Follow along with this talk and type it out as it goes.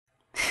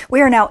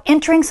We are now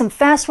entering some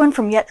fast wind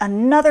from yet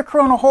another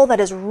coronal hole that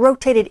has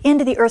rotated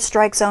into the Earth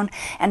strike zone,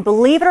 and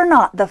believe it or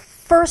not, the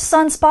first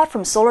sunspot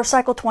from solar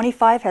cycle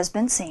 25 has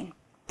been seen.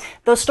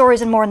 Those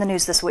stories and more in the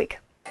news this week.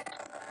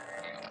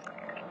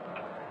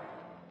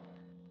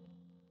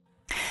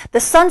 The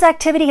sun's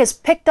activity has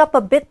picked up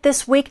a bit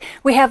this week.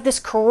 We have this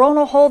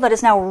coronal hole that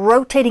is now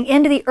rotating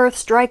into the Earth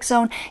strike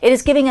zone. It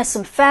is giving us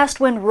some fast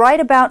wind right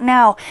about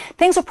now.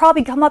 Things will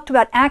probably come up to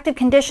about active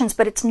conditions,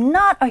 but it's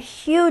not a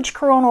huge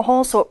coronal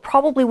hole, so it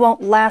probably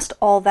won't last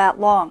all that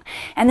long.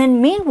 And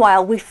then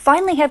meanwhile, we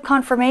finally have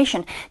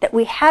confirmation that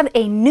we have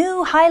a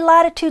new high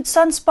latitude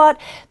sunspot.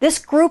 This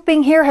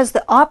grouping here has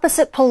the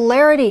opposite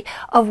polarity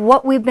of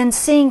what we've been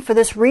seeing for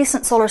this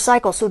recent solar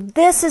cycle. So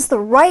this is the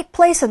right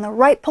place and the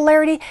right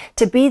polarity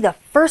to be the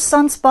first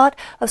sunspot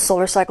of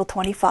solar cycle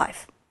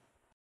 25.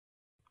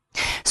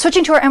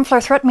 Switching to our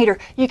M-flare threat meter,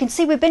 you can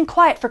see we've been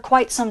quiet for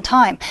quite some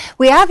time.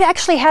 We have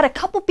actually had a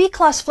couple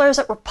B-class flares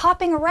that were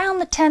popping around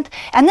the 10th,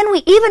 and then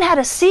we even had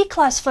a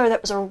C-class flare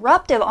that was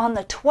eruptive on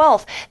the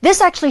 12th. This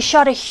actually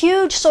shot a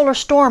huge solar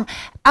storm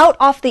out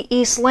off the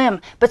east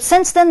limb, but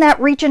since then that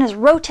region has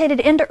rotated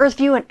into Earth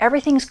view and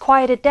everything's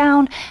quieted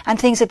down, and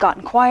things have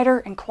gotten quieter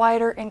and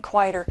quieter and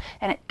quieter,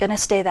 and it's going to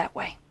stay that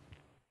way.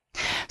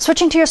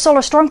 Switching to your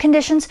solar storm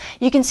conditions,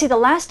 you can see the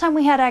last time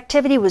we had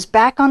activity was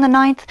back on the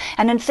 9th,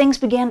 and then things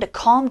began to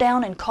calm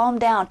down and calm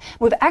down.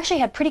 We've actually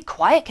had pretty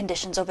quiet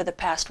conditions over the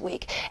past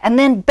week. And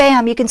then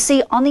bam, you can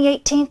see on the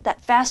 18th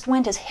that fast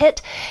wind has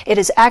hit. It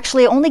has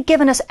actually only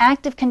given us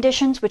active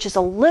conditions, which is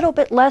a little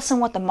bit less than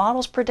what the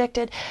models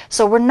predicted.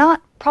 So we're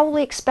not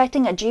probably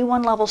expecting a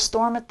G1 level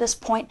storm at this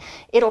point.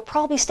 It'll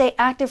probably stay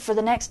active for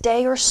the next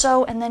day or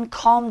so and then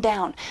calm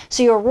down.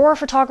 So your Aurora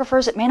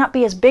photographers, it may not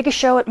be as big a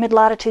show at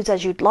mid-latitudes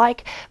as you'd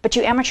like, but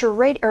you amateur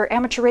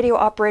radio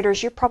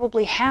operators, you're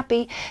probably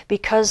happy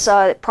because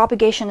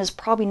propagation is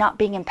probably not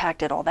being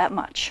impacted all that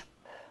much.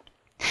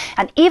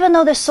 And even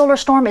though this solar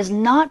storm is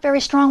not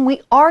very strong,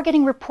 we are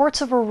getting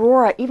reports of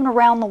Aurora even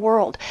around the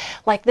world,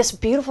 like this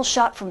beautiful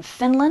shot from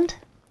Finland.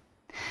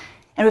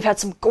 And we've had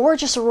some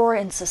gorgeous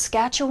Aurora in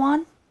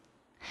Saskatchewan.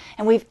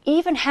 And we've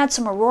even had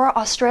some Aurora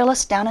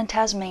australis down in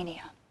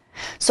Tasmania.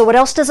 So what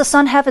else does the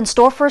sun have in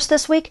store for us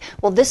this week?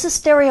 Well, this is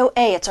stereo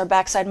A. It's our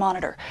backside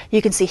monitor.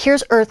 You can see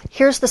here's Earth,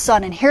 here's the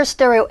sun, and here's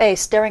stereo A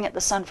staring at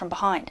the sun from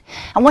behind.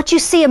 And what you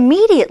see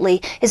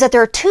immediately is that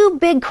there are two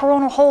big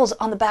coronal holes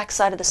on the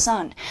backside of the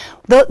sun.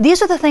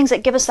 These are the things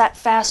that give us that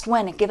fast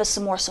wind and give us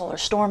some more solar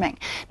storming.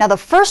 Now, the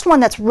first one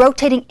that's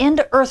rotating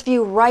into Earth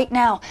view right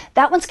now,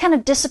 that one's kind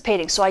of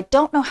dissipating, so I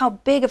don't know how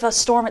big of a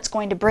storm it's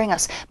going to bring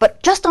us.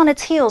 But just on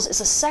its heels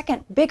is a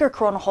second bigger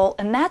coronal hole,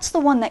 and that's the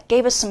one that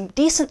gave us some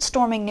decent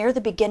storming near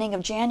the beginning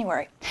of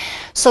January.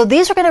 So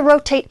these are going to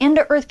rotate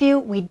into Earth view.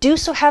 We do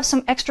so have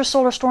some extra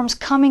solar storms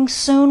coming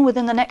soon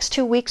within the next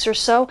 2 weeks or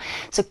so.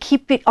 So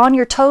keep it on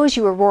your toes,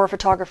 you Aurora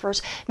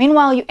photographers.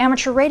 Meanwhile, you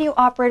amateur radio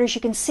operators,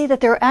 you can see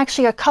that there are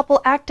actually a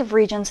couple active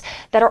regions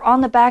that are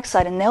on the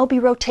backside, and they'll be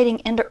rotating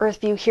into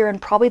Earth view here in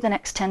probably the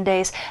next 10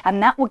 days,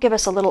 and that will give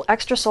us a little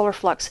extra solar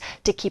flux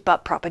to keep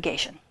up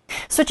propagation.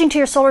 Switching to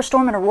your solar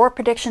storm and Aurora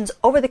predictions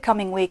over the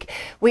coming week,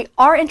 we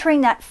are entering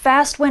that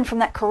fast wind from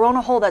that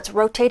coronal hole that's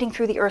rotating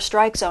through the Earth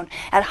strike zone.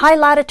 At high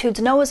latitudes,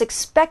 NOAA is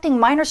expecting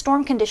minor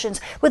storm conditions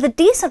with a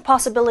decent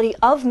possibility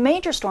of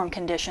major storm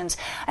conditions.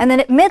 And then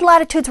at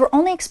mid-latitudes, we're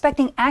only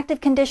expecting active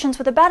conditions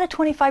with about a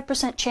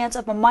 25% chance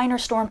of a minor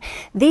storm.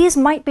 These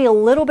might be a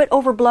little bit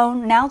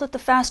overblown. Now that the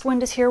fast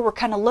wind is here, we're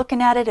kind of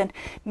looking at it, and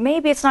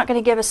maybe it's not going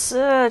to give us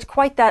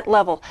quite that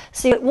level.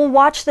 See, we'll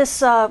watch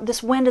this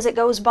wind as it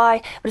goes by,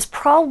 but it's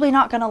probably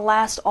not going to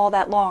last all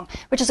that long,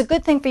 which is a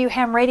good thing for you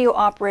ham radio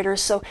operators,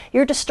 so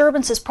your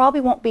disturbances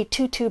probably won't be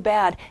too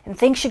bad, and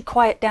things should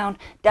quiet down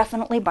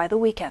definitely by the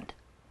weekend.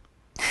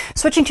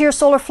 Switching to your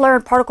solar flare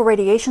and particle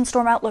radiation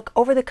storm outlook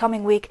over the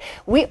coming week,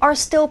 we are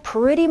still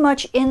pretty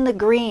much in the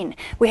green.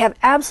 We have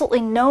absolutely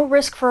no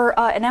risk for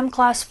an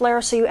M-class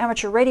flare, so you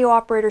amateur radio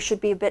operators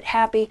should be a bit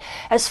happy.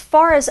 As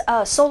far as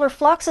solar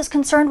flux is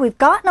concerned, we've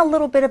gotten a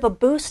little bit of a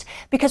boost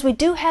because we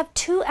do have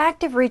two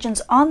active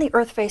regions on the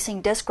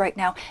Earth-facing disk right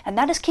now, and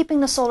that is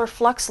keeping the solar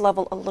flux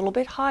level a little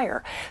bit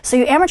higher. So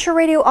you amateur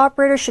radio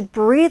operators should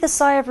breathe a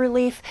sigh of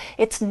relief.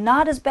 It's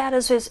not as bad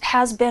as it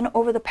has been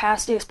over the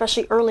past,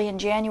 especially early in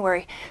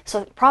January.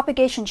 So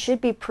propagation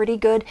should be pretty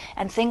good,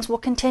 and things will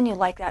continue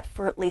like that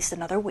for at least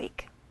another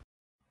week.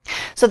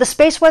 So the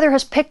space weather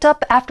has picked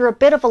up after a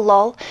bit of a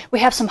lull. We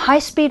have some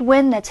high-speed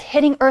wind that's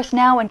hitting Earth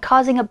now and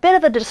causing a bit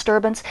of a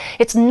disturbance.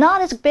 It's not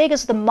as big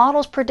as the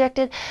models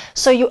predicted,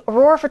 so you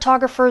Aurora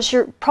photographers,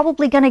 you're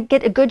probably going to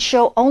get a good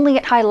show only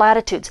at high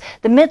latitudes.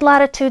 The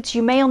mid-latitudes,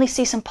 you may only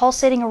see some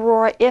pulsating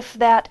Aurora, if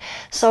that,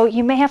 so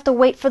you may have to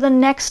wait for the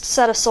next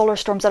set of solar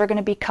storms that are going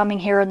to be coming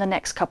here in the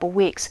next couple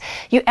weeks.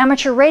 You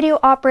amateur radio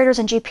operators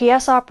and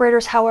GPS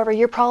operators, however,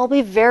 you're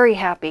probably very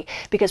happy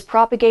because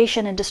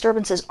propagation and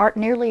disturbances aren't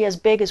nearly as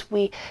big as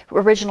we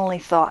originally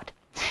thought.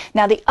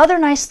 Now, the other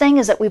nice thing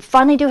is that we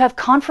finally do have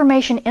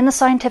confirmation in the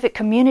scientific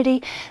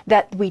community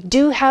that we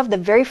do have the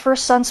very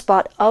first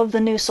sunspot of the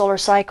new solar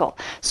cycle.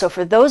 So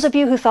for those of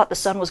you who thought the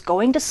sun was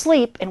going to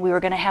sleep and we were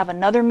going to have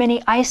another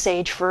mini ice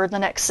age for the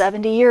next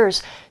 70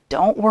 years,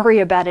 don't worry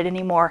about it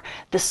anymore.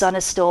 The sun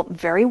is still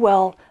very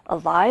well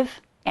alive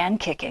and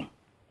kicking.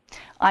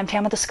 I'm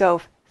Tamitha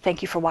Skov.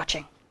 Thank you for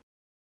watching.